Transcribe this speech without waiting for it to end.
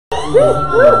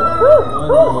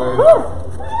One more.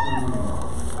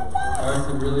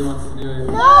 Arson really wants to do it.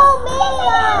 No, me!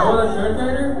 Oh, the third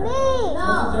grader? Me!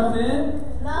 Wants to jump in?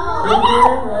 No!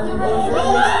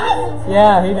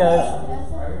 Yeah, he does.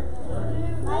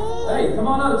 Hey, come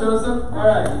on up, Joseph.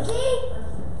 Alright.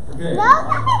 Okay. No,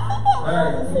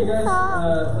 Alright, can you guys, let's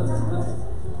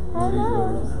I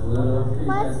know. just a little.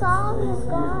 My song is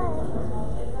gone.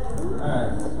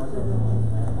 Alright.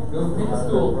 Go pick a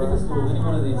stool, any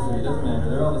one of these three, doesn't matter,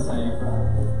 they're all the same.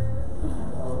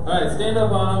 Alright, stand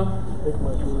up on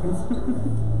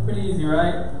them. Pretty easy,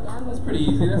 right? That's pretty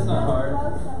easy, that's not hard.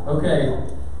 Okay,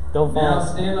 Don't now fall.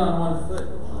 stand on one foot.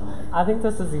 I think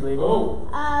this is illegal. Oh!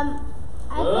 I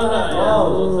Yeah, think a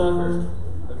little tougher.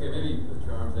 Okay, maybe put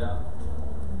your arms out.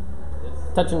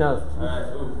 Touch your nose. Alright,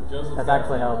 ooh, Joseph. That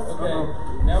actually helps. Okay,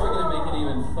 now we're going to make it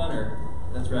even funner.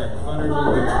 That's right, funner to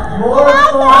lose. more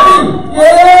fun!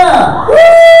 Yeah!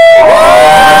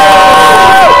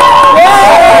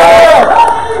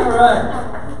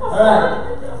 Alright.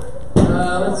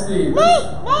 Let's see.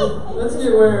 Let's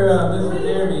get where Mr.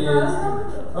 Jeremy is.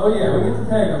 Oh yeah, we get to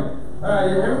peg him.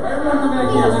 Alright, everyone come back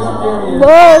here, Mr. Jeremy is.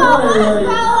 Come on, everybody.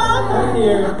 Back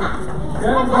here.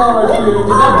 Grab a ball or two. We're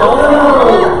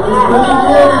putting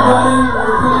for everybody.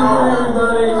 We're putting for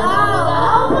everybody.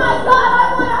 Oh my God,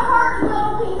 I'm going to hurt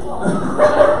little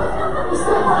people.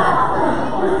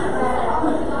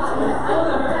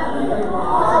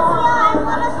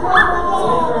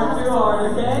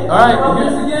 Alright,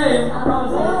 here's the game.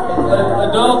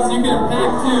 Adults, you can peg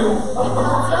two.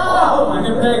 You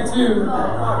can peg two.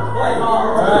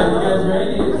 Alright, you guys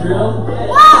ready to get drilled?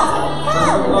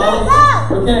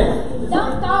 Okay.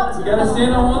 You gotta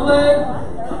stand on one leg.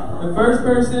 The first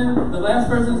person, the last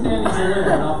person standing is your winner,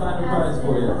 and I'll find a prize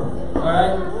for you.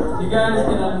 Alright? You guys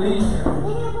can unleash.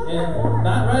 And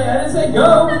not ready? I didn't say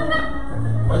go!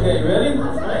 Okay, ready?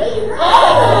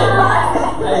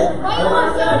 Hey,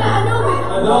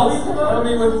 adults, help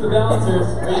me with the balancers.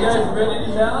 Are you guys ready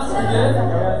to balance? You good?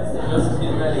 Joseph's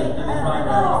getting ready. Get his mind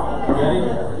right. You ready?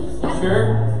 You sure?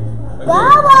 Okay.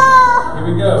 Here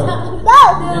we go.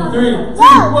 In 3, 2,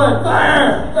 1,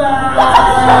 fire!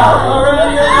 Fire!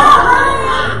 Already?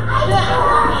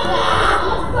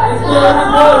 Let's go,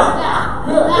 everybody.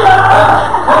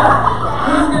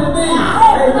 Who's gonna be?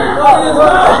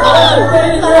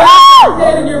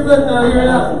 Standing your foot now, you're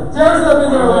out. Joseph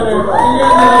is our winner.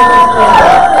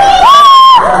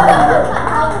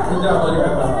 Congratulations, good job, buddy.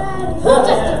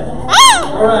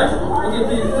 Alright, we'll get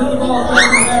these. Put the balls back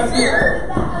in the basket.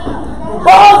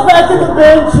 Balls back in the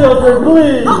bin, children,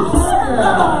 please.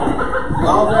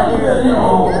 Balls right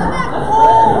here.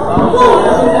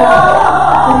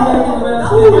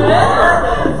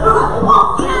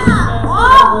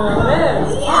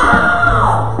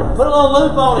 Put a little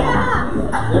loop on it.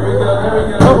 There we go, there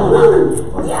we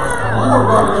go.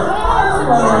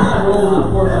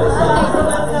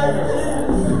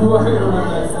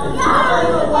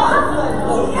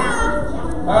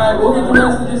 Alright, we'll get the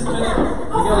rest in just a minute. We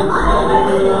gotta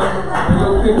get it on. Go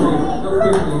quickly, go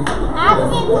quickly. I've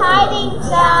been hiding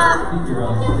some.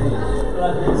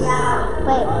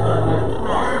 Wait.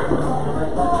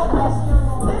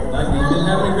 Mikey, you've been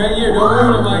having a great year. Don't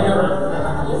ruin it, Micah.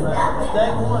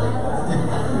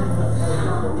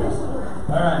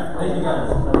 Alright, thank you guys.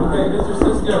 Okay, Mr.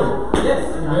 Cisco. Yes.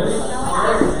 You ready?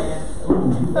 Ooh,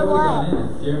 you probably got in it.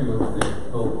 Jeremy over there.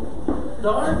 Oh.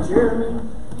 Darn, Jeremy.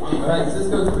 Alright,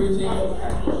 Cisco's preaching.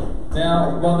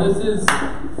 Now, well, this is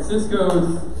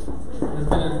Cisco's has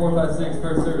been in 456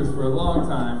 First Service for a long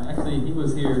time. Actually, he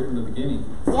was here from the beginning,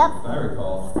 Yep. if I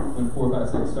recall, when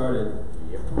 456 started.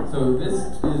 So this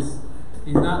is,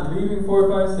 he's not leaving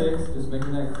 456, just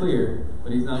making that clear,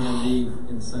 but he's not going to leave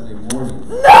in Sunday morning.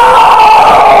 No!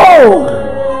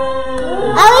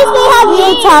 At least we have you,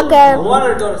 Tucker. I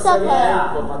wanted to go to It's Sunday okay.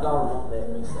 night, but my daughter won't let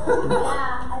me.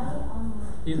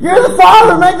 You're the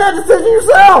father, make that decision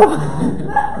yourself!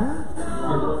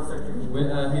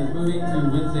 He's moving to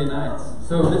Wednesday nights.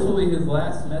 So this will be his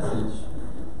last message.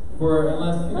 For,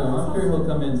 unless, I'm sure he'll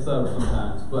come in sub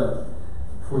sometimes, but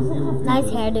foreseeable future. Nice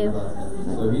hairdo.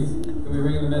 So he's going to be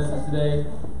bringing the message today.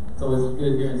 It's always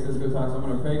good hearing Cisco talk, so I'm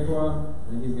going to pray for him,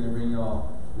 and he's going to bring you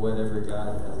all whatever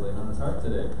God has laid on his heart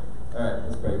today. Alright,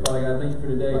 let's pray. Father God, thank you for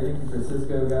today. Thank you for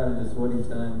Cisco, God, and just what he's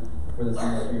done for this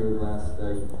ministry over the last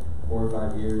 4 or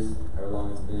 5 years, however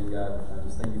long it's been, God.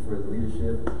 Just thank you for his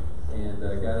leadership. And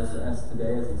God, I just ask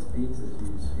today as he speaks, as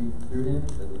you speak through him,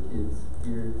 that the kids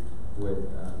hear what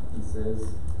he says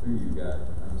through you, God.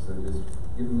 So just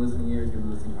give them listening ears, give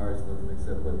them listening hearts, let them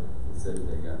accept what he said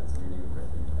today, God. It's in your name we pray.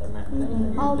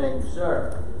 Amen. Thank you,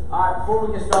 sir. All right, before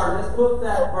we get started, let's put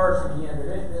that verse again.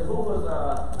 Who was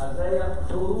Isaiah? Isaiah.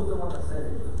 Who was the one that said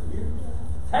it? Was it you?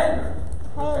 Taylor.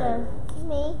 Taylor.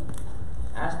 Me?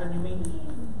 Aspen, you mean?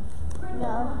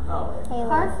 No. Oh. Taylor.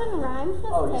 Carson rhymes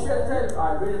with Oh, you said Taylor.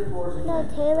 All right, read it for us again. No,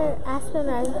 Taylor. Aspen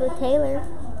rhymes with Taylor.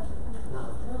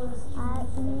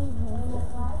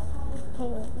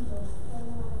 Taylor.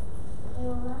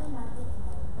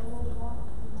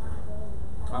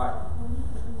 All right.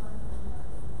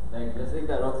 Thank you. Let's leave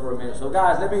that up for a minute. So,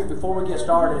 guys, before we get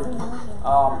started,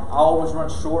 I always run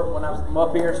short when I'm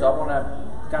up here, so I want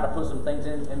to kind of put some things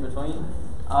in between.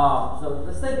 So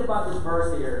let's think about this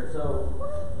verse here. So,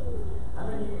 how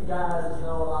many of you guys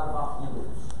know a lot about eagles?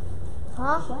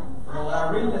 Huh? When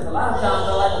I read this, a lot of times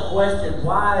I like to question,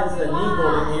 why is an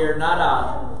eagle in here, not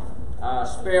a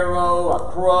sparrow,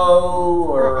 a crow,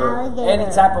 or any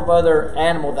type of other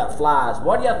animal that flies?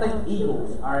 Why do y'all think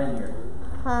eagles are in here?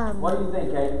 What do you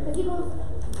think, Katie?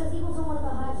 Because eagles are one of the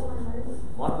highest flying birds.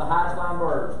 One of the highest flying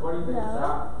birds. What do you think, No.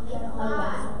 Zach?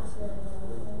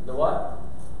 The what?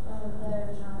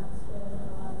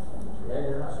 Okay,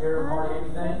 they're not scared of hardly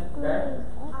anything. Okay.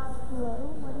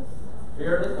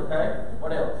 Fearless. Okay.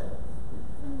 What else?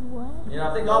 What? You know,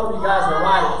 I think all of you guys are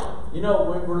right. You know,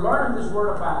 we're learning this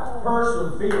word about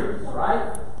perseverance, right?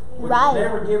 Which Right. is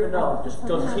never giving up, just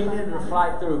continuing to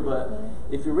fight through. But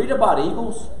if you read about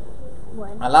eagles,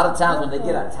 a lot of times when they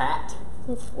get attacked,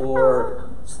 or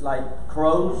like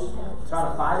crows try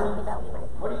to fight them,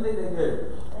 what do you think they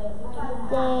do?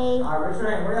 They All right, raise your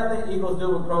hand. What do you think eagles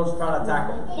do when crows try to attack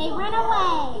them? run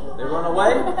away. They run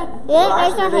away? Yeah,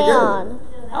 raise actually, your they do. hand.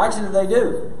 Actually, they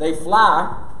do. They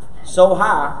fly so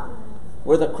high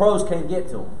where the crows can't get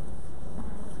to them.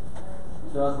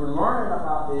 So as we're learning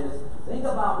about this, think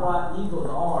about what eagles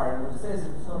are. And when it says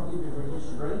it's going to give you your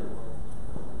strength,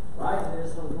 right? And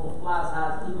it's going to fly as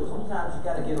high as eagles. Sometimes you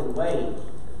got to get away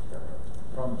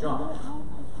from junk.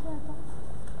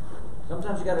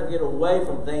 Sometimes you got to get away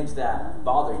from things that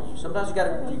bother you. Sometimes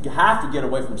you have to get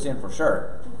away from sin for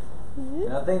sure.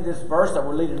 And I think this verse that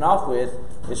we're leading off with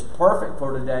is perfect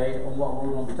for today on what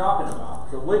we're going to be talking about.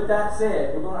 So with that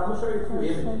said, I'm going to show you a few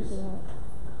images.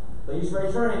 Please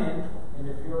raise your hand, and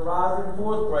if you're a rising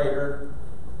fourth grader,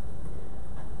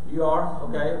 you are,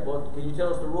 okay. Well, can you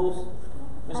tell us the rules?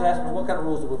 Miss Aspen, what kind of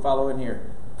rules do we follow in here?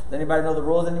 Does anybody know the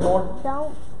rules anymore?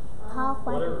 Don't talk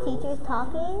while the teacher's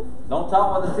talking. Don't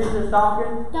talk while the teacher's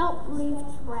talking. Don't leave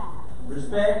trash.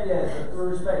 Respect, yes,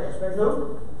 respect. Respect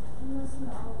who?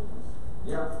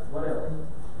 Yeah, what else?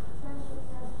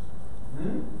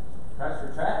 Trash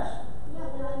for trash?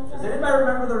 Does anybody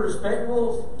remember the respect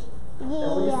rules that we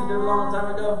used to do a long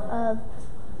time ago?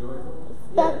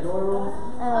 Yeah, joy rules.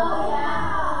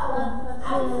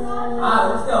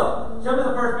 Alright, let's go. Show me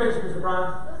the first picture, Mr.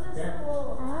 Brian. Okay. I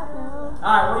don't know.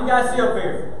 Alright, what do you guys see up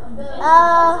here?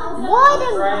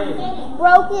 Wooden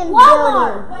broken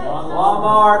building.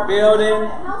 Walmart building.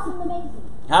 House in the making.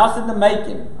 House in the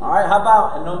making. Alright, how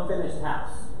about an unfinished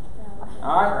house?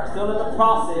 Alright, still in the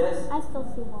process. I still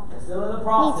see one. Still in the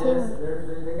process. Me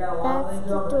too. They got a lot of That's things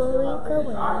the up there still door not we finished. go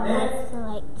in. Alright, next. That's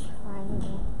like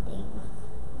triangle thing.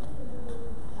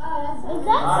 Is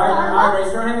Alright,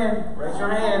 raise your hand. Raise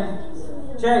your hand.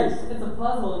 Chase. It's a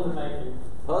puzzle in the making.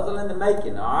 Puzzle in the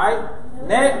making, alright?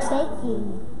 Next.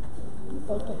 Baking.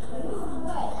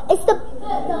 It's the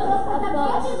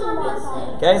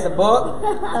Okay, it's a book.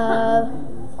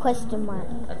 Question mark.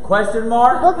 A question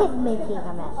mark. Book is making,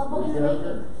 I'm at. Book in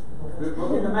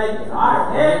the making.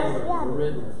 Alright, next.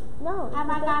 No. Oh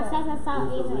my God, that's so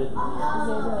easy.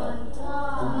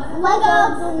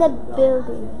 Legos in the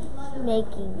building.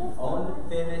 Making.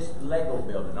 Unfinished Lego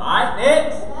building. Alright,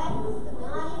 next.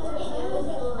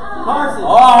 Carson.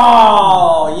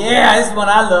 Oh, yeah, this is one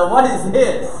I love. What is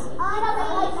this?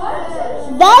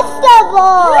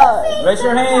 Vegetables. Raise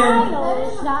your hand.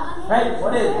 Child. Hey,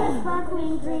 what is it?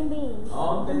 Sparkling green beans.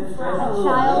 Unfinished vegetables.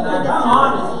 Child. Now, I'm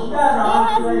honest. You guys are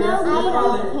honest. It has no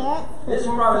This is this is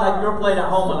probably like your plate at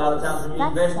home a lot of times when you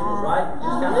eat vegetables, right?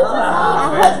 Just kind of I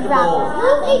hate vegetables.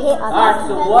 vegetables. Alright,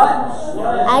 so what?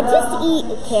 I just eat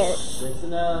carrots.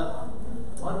 Listen up.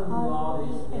 What do all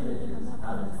these images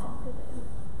have in common?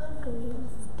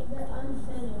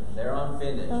 They're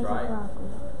unfinished, right?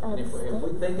 And if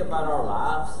we think about our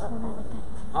lives,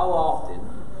 how often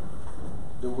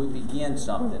do we begin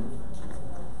something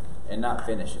and not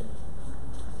finish it?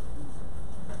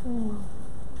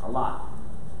 A lot,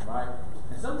 right?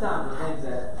 And sometimes the things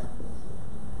that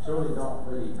truly don't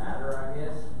really matter, I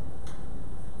guess,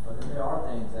 but then there are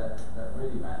things that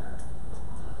really matter.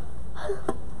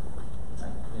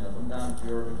 Like, you know, sometimes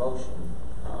your devotion,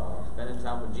 spending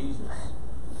time with Jesus.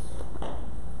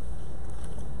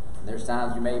 There's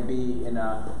times you may be in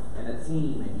a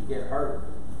team and you get hurt.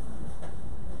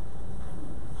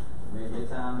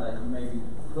 time that you may be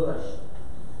pushed.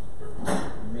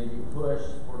 You may be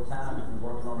pushed for time if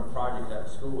you're working on a project at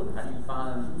school, and how do you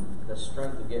find the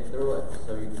strength to get through it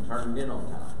so you can turn it in on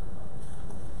time?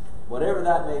 Whatever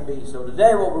that may be. So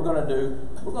today what we're going to do,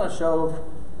 we're going to show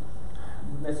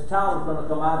Mr. Tyler's going to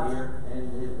come out here,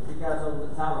 and if you guys know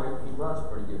that Tyler, he runs a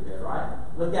pretty good bit, right?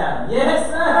 Look at him. Yes,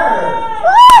 sir!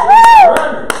 He's a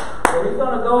runner. So he's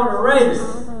going to go in a race.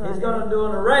 He's going to do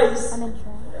in a race.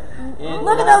 And,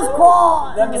 Look at those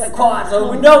quads! Look at the quads. So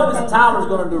we know Mr. Tyler's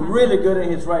going to do really good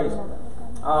in his race.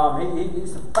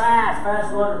 He's a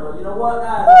fast runner, but you know what,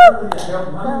 guys? We need to help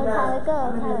him. How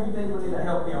many of you think we need to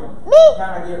help him?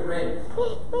 Kind of get ready.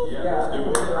 Yeah, let's do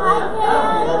it.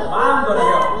 I'm going to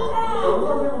help him. So we're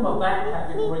going to give him a backpack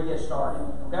before he gets started.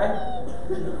 Okay?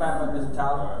 Backpack, Mr.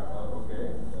 Tyler.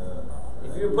 Okay.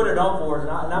 If you put it on for us,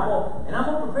 and I'm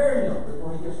going to prepare him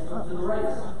before he gets to the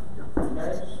race.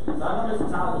 Okay? So I know Mr.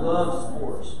 Tyler loves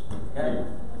sports. Okay?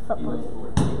 He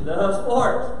loves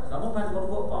sports. So I'm going to pack a little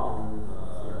football.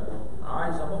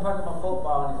 Alright, so I'm going to pack my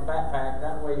football in his backpack.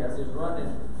 That way, as he's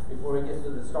running, before he gets to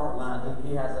the start line,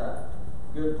 he has a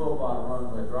good football to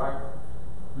run with, right?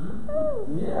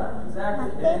 Yeah,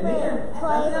 exactly. And then, I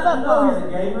know he's a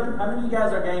gamer. How many of you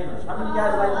guys are gamers? How many of you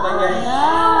guys like to play games?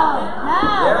 No.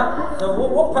 Yeah? So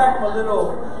we'll pack him a little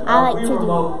I like Wii to do.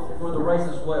 remote for the race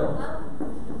as well.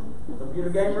 Computer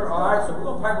gamer? Alright, so we're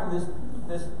going to pack him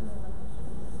this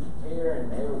here,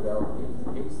 and there we go.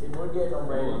 We're getting him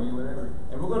ready.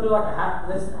 And we're going to do like a half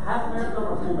marathon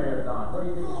or full marathon. What do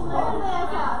you think you should run?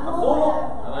 A full?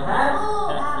 A half?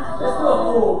 Let's do a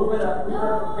full. We better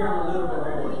prepare him a little bit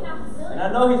more. And I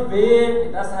know he's big,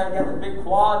 and that's how he got the big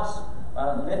quads,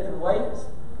 lifting weights.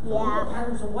 So we're going to pack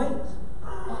him some weights.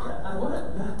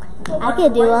 I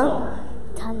could do them.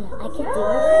 Tanya, I could do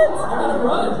it.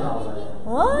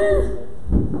 What?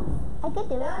 I could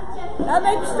do it. That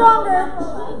makes you stronger.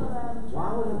 Why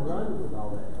would he run with all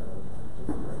that?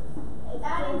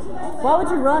 Why would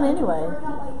you run anyway?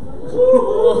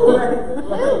 Who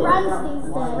runs these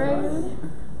things?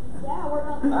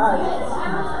 Alright.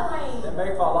 That may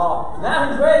fall off.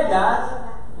 Now he's ready, guys.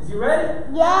 Is he ready?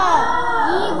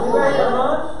 Yeah. Is he ready to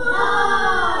run?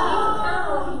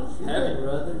 Heavy,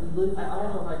 brother. I don't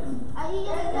know if I can.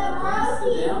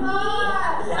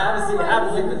 Have a seat.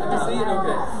 Let me see it.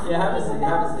 Okay. Yeah, have a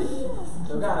seat.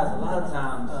 So, guys, a lot of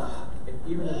times,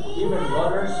 even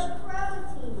runners,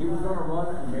 he was going to run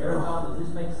a marathon. Does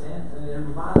this make sense? And it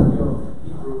reminds me of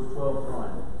Hebrews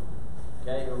 12:1.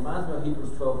 Okay, it reminds me of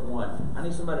Hebrews 12:1. I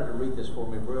need somebody to read this for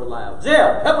me real loud.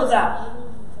 Jill, help us out.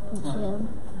 Jim.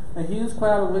 A huge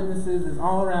cloud of witnesses is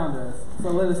all around us, so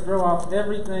let us throw off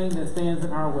everything that stands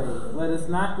in our way. Let us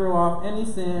throw off any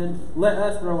sin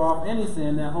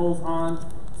that holds on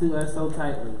to us so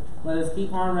tightly. Let us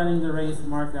keep on running the race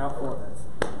marked out for us.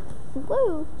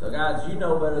 Woo. So, guys, you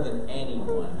know better than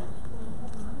anyone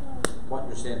what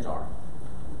your sins are.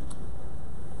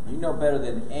 You know better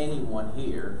than anyone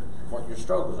here what your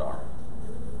struggles are.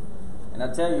 And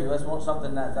I tell you, that's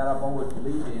something that I've always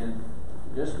believed in.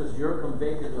 Just because you're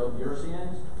convicted of your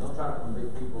sins, don't try to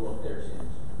convict people of their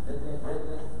sins. Let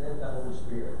the Holy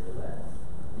Spirit do that.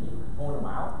 You can point them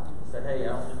out and say, hey, I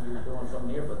don't think you're doing something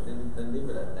here, but then leave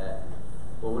it at that.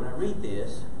 But when I read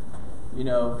this,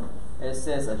 it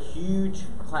says a huge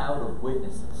cloud of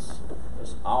witnesses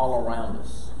is all around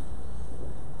us.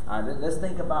 All right, let's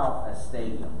think about a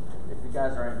stadium. If you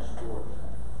guys are into sports,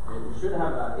 we should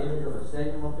have an image of a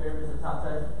stadium up there, Mr.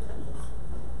 Tate.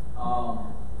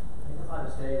 Think about a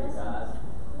stadium, guys.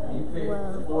 You picked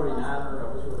the 49ers. I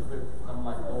wish we would have picked something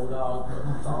like the Bulldogs, but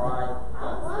it's all right.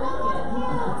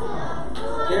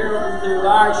 Here's to,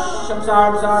 all right, I'm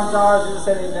sorry, didn't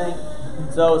say anything.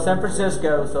 So, San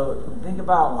Francisco, so think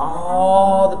about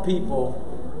all the people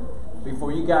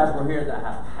before you guys were here that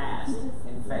have passed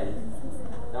in faith,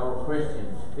 that were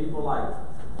Christians. People like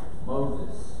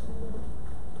Moses,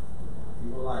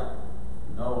 people like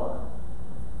Noah,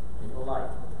 people like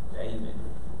David,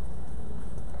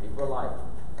 people like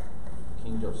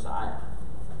King Josiah.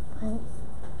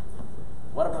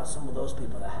 What about some of those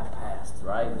people that have passed,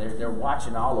 right? They're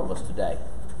watching all of us today.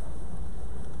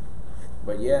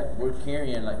 But yet, we're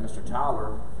carrying, like Mr.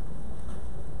 Tyler,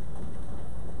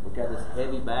 we've got this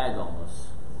heavy bag on us.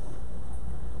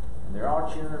 And they're all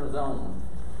cheering us on,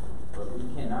 but we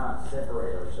cannot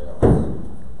separate ourselves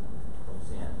from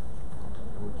sin.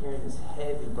 And we're carrying this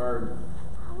heavy burden,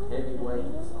 heavy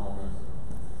weights on us.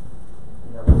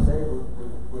 We say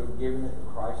we're giving it to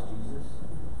Christ Jesus,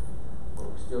 but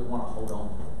we still want to hold on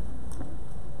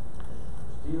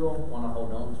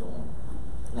to Him.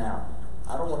 Now,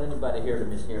 I don't want anybody here to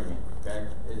mishear me, okay?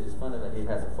 It's funny that he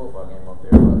has a football game up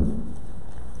there,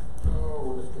 but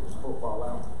we'll just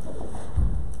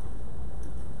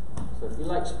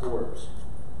like sports?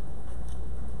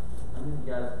 How many of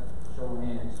you guys, show of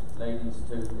hands, ladies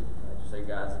too, I just say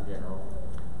guys in general,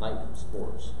 like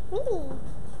sports? Me.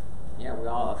 Yeah,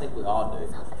 I think we all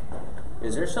do.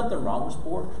 Is there something wrong with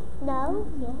sport? No.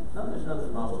 No. No, there's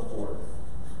nothing wrong with sport.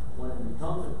 When it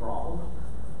becomes a problem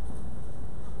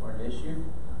or an issue,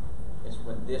 it's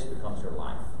when this becomes your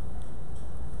life.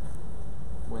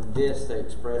 When this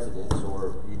takes precedence,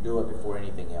 or you do it before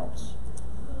anything else.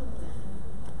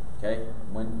 Okay?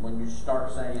 When you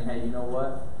start saying, hey, you know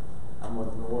what? I'm going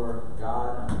to ignore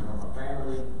God, I'm going to ignore my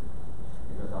family,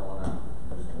 because I want to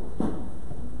do sport.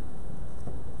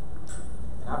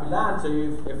 And I'd be lying to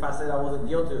you if I said I wasn't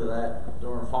guilty of that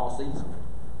during fall season.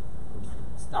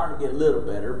 It's starting to get a little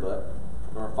better, but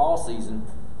during fall season,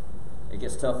 it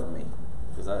gets tough for me.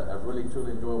 Because I really,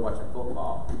 truly enjoy watching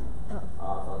football. So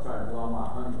I try to do all my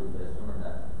 100 list during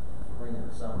that spring and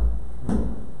the summer.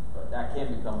 But that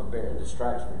can become a very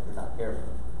distraction if you're not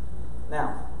careful.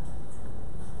 Now,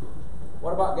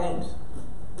 what about games?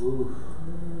 Ooh.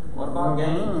 What about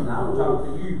games? Now I'm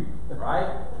talking to you, right?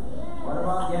 What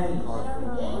about games?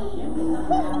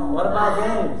 What about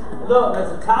games? Look,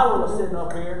 Mr. Kyler was sitting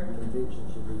up here.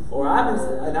 Or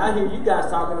and I hear you guys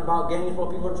talking about games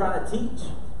what people are trying to teach.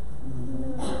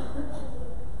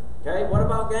 Okay, what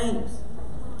about games?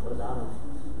 What about them?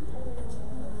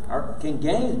 Can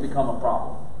games become a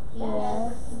problem?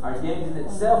 Yes. Are games in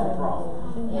itself a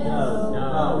problem? Yes.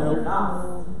 No, they're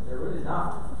not. They're really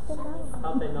not.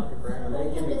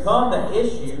 They can become the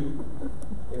issue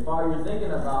if all you're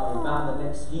thinking about is buying the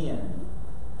next skin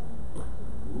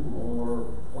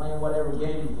or playing whatever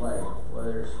game you play,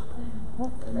 whether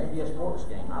it may be a sports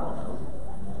game, I don't know.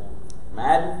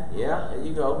 Madden, yeah, there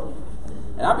you go.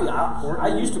 And I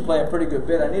used to play a pretty good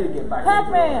bit. I need to get back into it.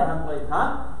 Pac-Man.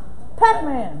 Huh?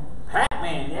 Pac-Man.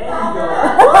 Pac-Man, there you go.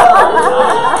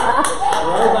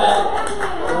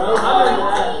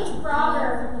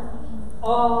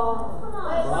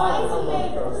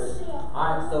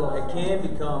 Alright, so it can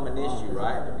become an issue,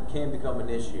 right? It can become an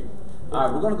issue.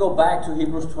 Alright, we're going to go back to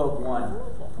Hebrews 12:1.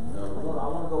 So I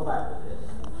want to go back to this.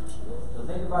 So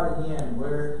think about it again.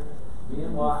 We're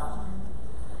being watched.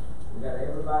 We got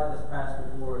everybody that's passed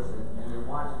before us and they're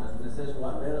watching us. And it says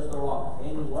what? Let us throw off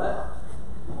any what?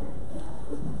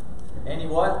 Any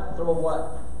what? Throw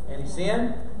what? Any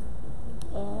sin?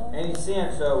 Any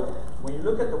sin. So when you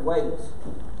look at the weights,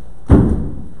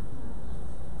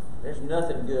 there's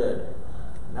nothing good.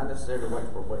 Not necessarily weight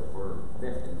for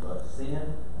lifting, but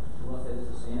sin. You want to say this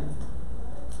is sin?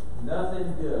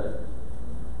 Nothing good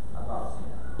about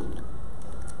sin.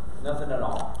 Nothing at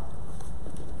all.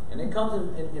 And it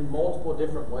comes in multiple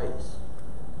different ways.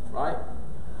 Right?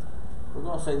 We're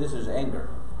going to say this is anger.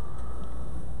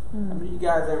 How many of you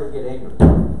guys ever get angry?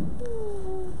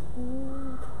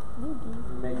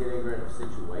 You may get angry at a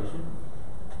situation,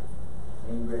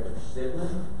 angry at your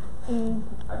sibling,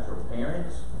 at your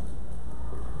parents,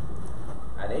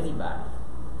 at anybody.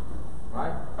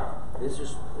 Right?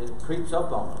 It creeps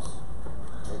up on us.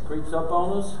 It creeps up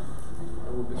on us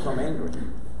and we become angry.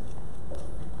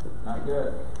 Not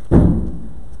good.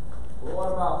 Well,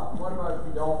 what about if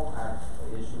you don't have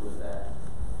an issue with that?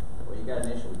 Well, you got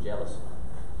an issue with jealousy.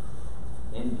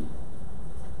 Envy.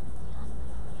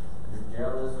 You're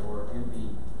jealous or envy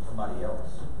somebody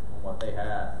else on what they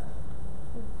have.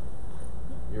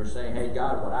 You're saying, hey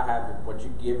God, what I have, what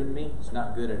you've given me, it's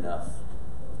not good enough.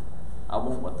 I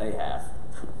want what they have.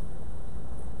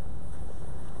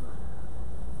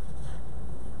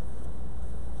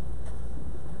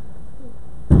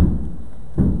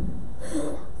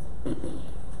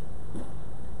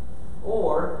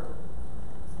 Or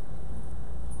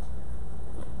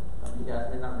you guys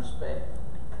may not respect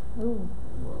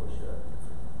what we should.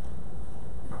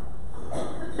 I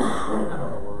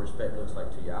don't know what respect looks like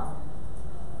to y'all.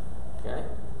 Okay.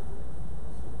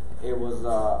 It was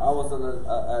I was at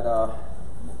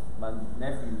my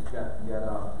nephew got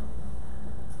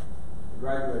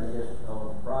graduated yesterday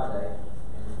on Friday,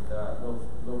 and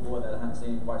little boy that I hadn't seen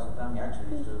in quite some time. He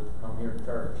actually used to come here to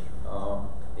church.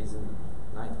 He's in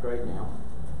 9th grade now,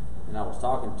 and I was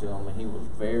talking to him, and he was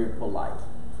very polite,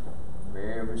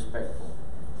 very respectful,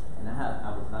 and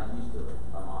I was not used to it,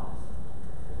 if I'm honest,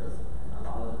 because a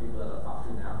lot of the people that I talk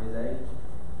to now his age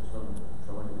just don't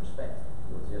show any respect.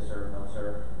 It was yes sir, no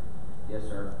sir, yes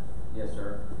sir, yes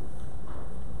sir,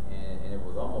 and it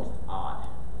was almost odd,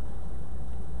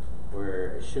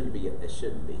 where it shouldn't be. It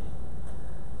shouldn't be,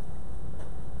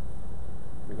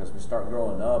 because we start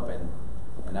growing up, and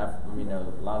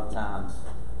a lot of times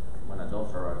when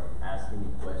adults are asking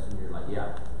you questions, you're like,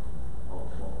 yeah, oh,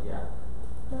 well, yeah.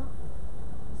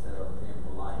 Instead of being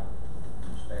polite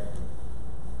and respectful.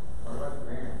 All right,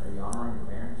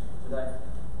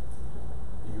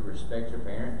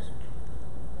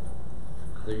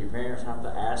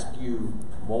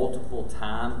 multiple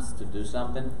times to do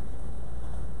something.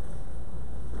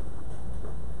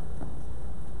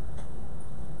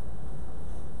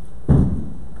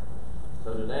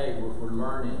 So today we're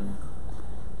learning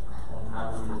on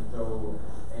how we can throw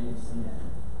any sin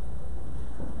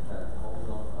that holds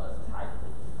on to us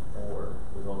tightly, or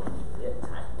we're going to get it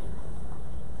tightly.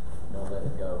 Don't let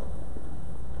it go.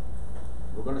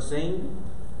 We're going to sing,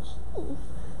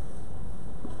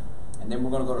 and then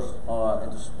we're going to go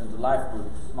into life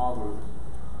groups, small groups,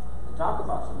 and talk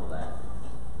about some of that.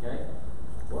 Okay?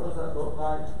 What does that look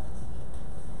like?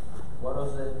 What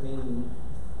does it mean?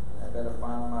 I better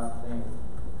find my thing.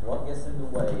 What gets in the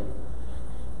way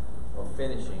of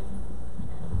finishing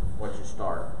what you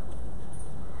start?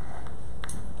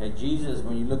 Okay, Jesus,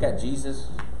 when you look at Jesus,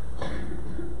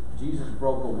 Jesus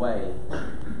broke away.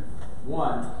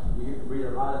 One, you read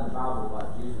a lot in the Bible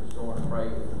about Jesus going to pray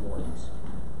in the mornings.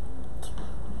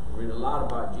 You read a lot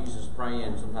about Jesus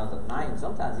praying sometimes at night, and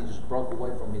sometimes he just broke away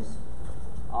from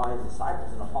all his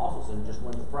disciples and apostles and just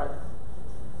went to pray.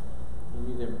 He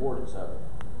knew the importance of it.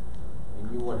 He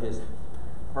knew what his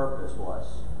purpose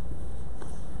was.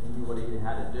 He knew what he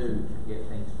had to do to get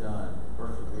things done,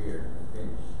 persevere, and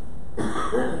finish.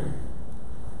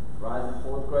 Rising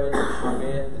fourth graders,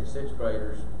 fifth, and sixth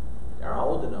graders, they're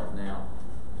old enough now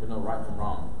to know right from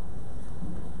wrong.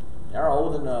 They're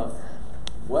old enough,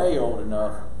 way old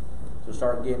enough, to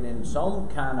start getting in some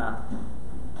kind of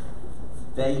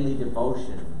daily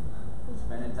devotion,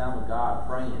 spending time with God,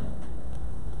 praying.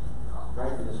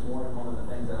 Right this morning, one of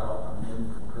the things that I'm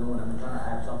doing, I'm trying to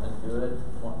add something good.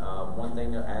 One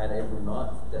thing to add every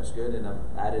month that's good, and I've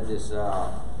added this,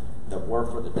 the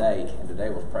word for the day, and today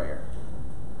was prayer.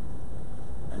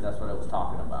 And that's what I was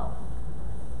talking about.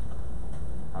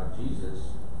 How Jesus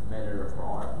made it a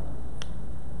priority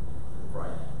to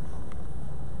pray.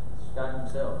 God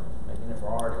himself making it a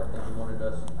priority. I think he wanted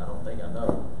us, I know,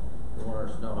 he wanted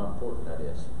us to know how important that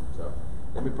is. So,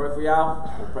 let me pray for y'all.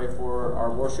 We'll pray for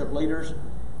our worship leaders,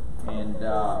 and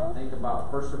think about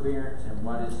perseverance and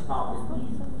what is stopping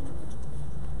you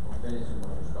from finishing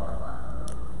what you start.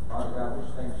 Father God, we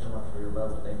just thank you so much for your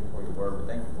love. We thank you for your word. We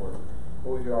thank you for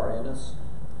who you are in us.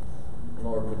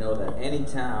 Lord, we know that any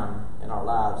time in our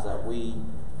lives that we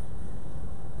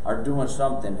are doing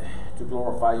something to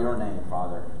glorify your name,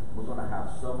 Father, we're going to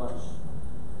have so much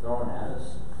thrown at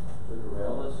us to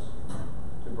derail us,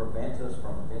 to prevent us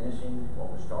from finishing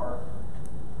what we start,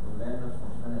 prevent us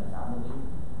from spending time with you.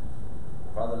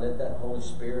 Father, let that Holy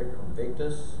Spirit convict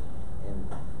us and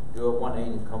do a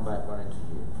 180 and come back running to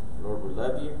you. Lord, we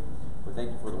love you. We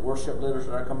thank you for the worship leaders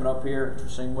that are coming up here to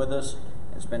sing with us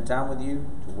and spend time with you,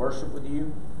 to worship with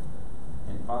you.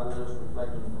 And Father, let us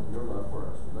reflect on your love for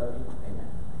us. We love you.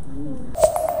 Amen.